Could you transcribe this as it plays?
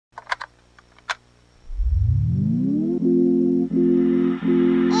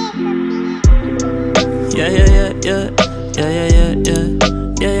yeah, yeah, yeah, yeah,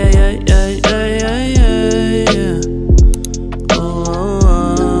 yeah, yeah, yeah, yeah, yeah, yeah, yeah.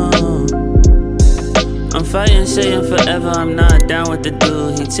 Oh, I'm fighting Satan forever. I'm not down with the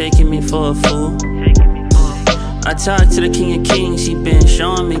dude. He taking me for a fool. I talk to the King of Kings. He been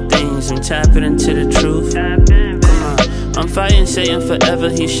showing me things. I'm tapping into the truth. Come on, I'm fighting Satan forever.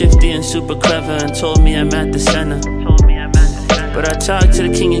 He's shifty and super clever, and told me I'm at the center. But I talk to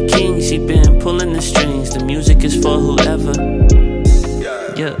the King of Kings, he been pulling the strings. The music is for whoever.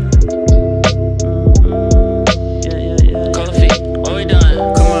 Yeah. Coffee, what we doing?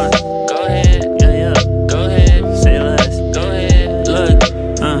 Come on, go ahead. Yeah, go ahead. Say less, go ahead. Look,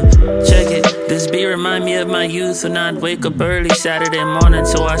 check it. This beat remind me of my youth when I'd wake up early Saturday morning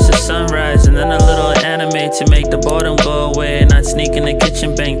to watch the sunrise, and then a little anime to make the boredom go away. And I'd sneak in the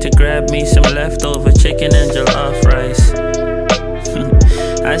kitchen bank to grab me some leftover chicken and jollof rice.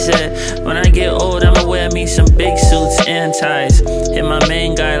 I said, when I get old, I'ma wear me some big suits and ties. Hit my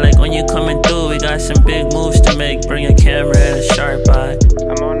main guy like, when you coming through, we got some big moves to make. Bring a camera and a sharp eye.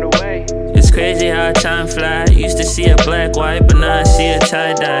 I'm on the way. It's crazy how time fly. Used to see a black white, but now I see a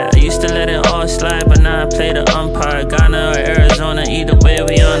tie-dye. I used to let it all slide, but now I play the umpire. Ghana or Arizona, either way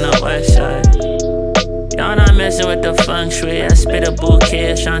we on the west side. Y'all not messing with the feng shui. I spit a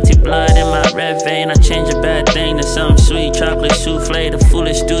bouquet of Shanti blood in my red vein. I change a bad thing to something sweet. Chocolate souffle. The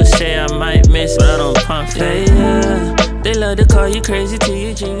foolish do say I might miss, but I don't pump fake. Yeah, they love to call you crazy till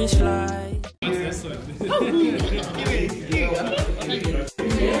your genius fly.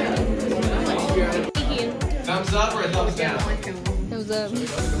 Thumbs up or a thumbs down? Thumbs up.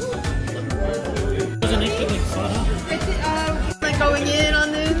 Like going in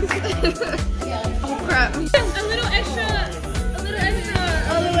on this. Oh crap. A little extra. A little extra.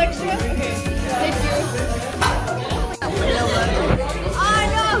 A little extra? Okay. Thank you. Oh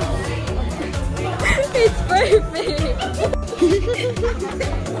no! It's perfect.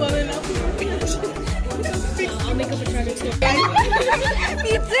 Well enough. I'll make up a traffic too.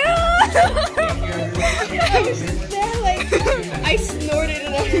 Me too! I was just there like, I snorted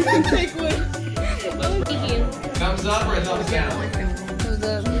and I was a big one. Thank you. Thumbs up or a thumbs down? Thumbs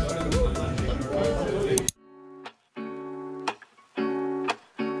up.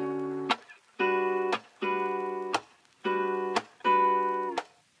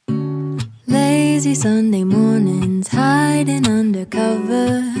 Lazy Sunday mornings, hiding under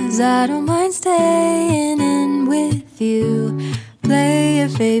covers. I don't mind staying in with you. Play your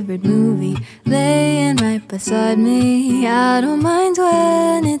favorite movie, laying right beside me. I don't mind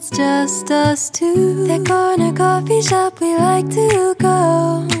when it's just us two. That corner coffee shop we like to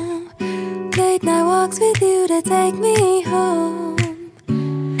go. Late night walks with you to take me home.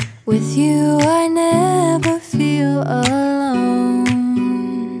 With you I never feel alone.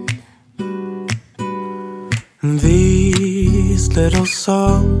 These little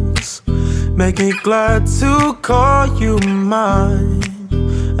songs make me glad to call you mine.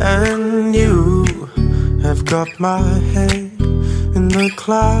 And you have got my head in the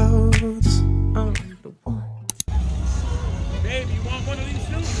clouds. Babe, you want one of these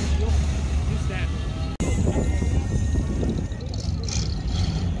too? What's that?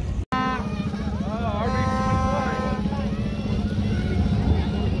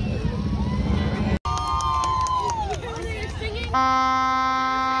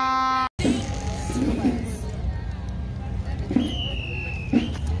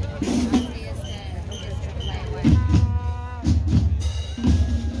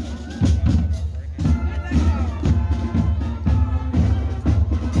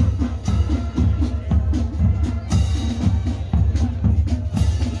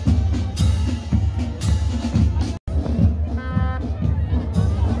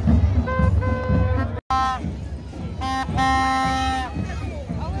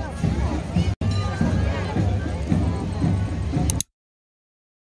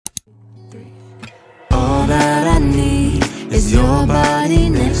 All that I need is your body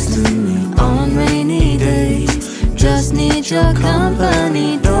next to me on rainy days. Just need your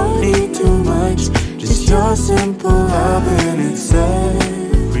company, don't need too much. Just your simple love and it's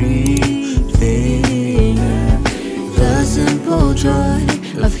everything. The simple joy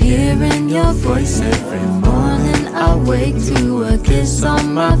of hearing your voice every morning. I wake to a kiss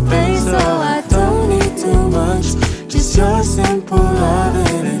on my face, so I don't need too much. Just your simple love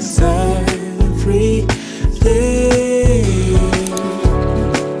and it's everything.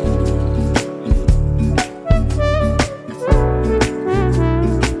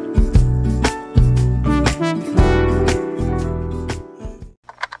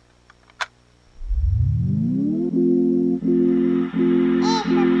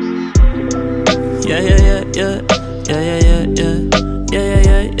 Yeah, yeah, yeah, yeah.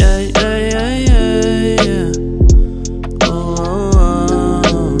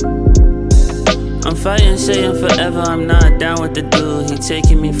 fighting, saying forever I'm not down with the dude. He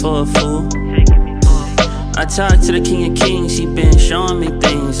taking me for a fool. I talk to the king of kings, he been showing me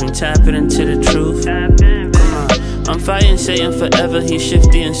things. I'm tapping into the truth. Come on, I'm fighting, saying forever. He's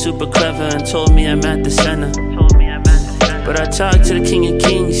shifty and super clever and told me I'm at the center. But I talk to the king of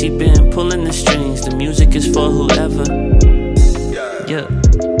kings, he been pulling the strings. The music is for whoever. Yeah.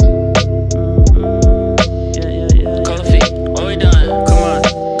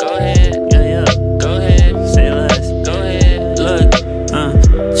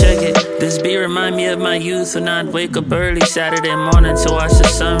 Remind me of my youth when I'd wake up early Saturday morning to watch the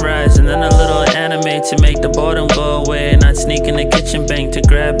sunrise, and then a little anime to make the boredom go away. And I'd sneak in the kitchen bank to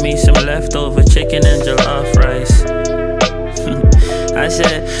grab me some leftover chicken and jollof rice. I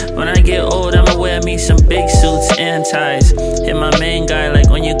said, when I get old, I'ma wear me some big suits and ties. Hit my main guy like,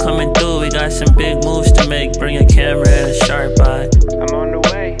 when you coming through, we got some big moves to make. Bring a camera and a sharp eye. I'm on the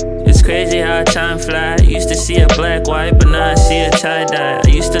way. It's crazy how time fly. Used to see a black white, but now I see a tie-dye. I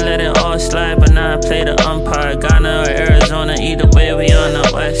used to let it all slide, but now I play the umpire. Ghana or Arizona, either way we on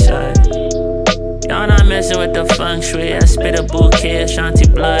the west side. Y'all not messing with the feng shui. I spit a bouquet of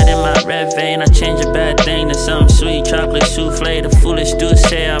Shanti blood in my red vein. I change a bad thing to something sweet, chocolate souffle. The foolish do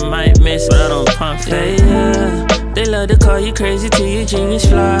say I might miss, but I don't pump fake. Yeah, they love to call you crazy till your genius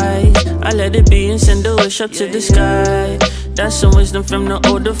flies. I let it be and send a wish up to the sky. That's some wisdom from the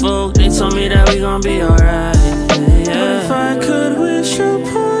older folk. They told me that we gon' be alright. Yeah. If I could wish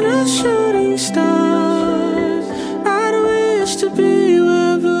upon a shooting star, I'd wish to be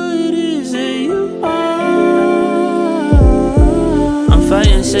wherever it is that you are. I'm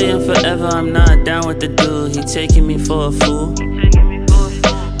fighting, saying forever I'm not down with the dude. He taking me for a fool.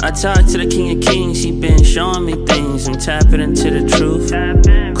 I talk to the king of kings, he been showing me things. I'm tapping into the truth.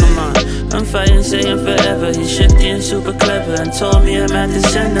 Come on, I'm fighting, saying forever. He's shifty and super clever and told me I'm at the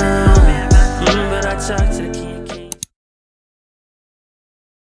center. But I talk to the king.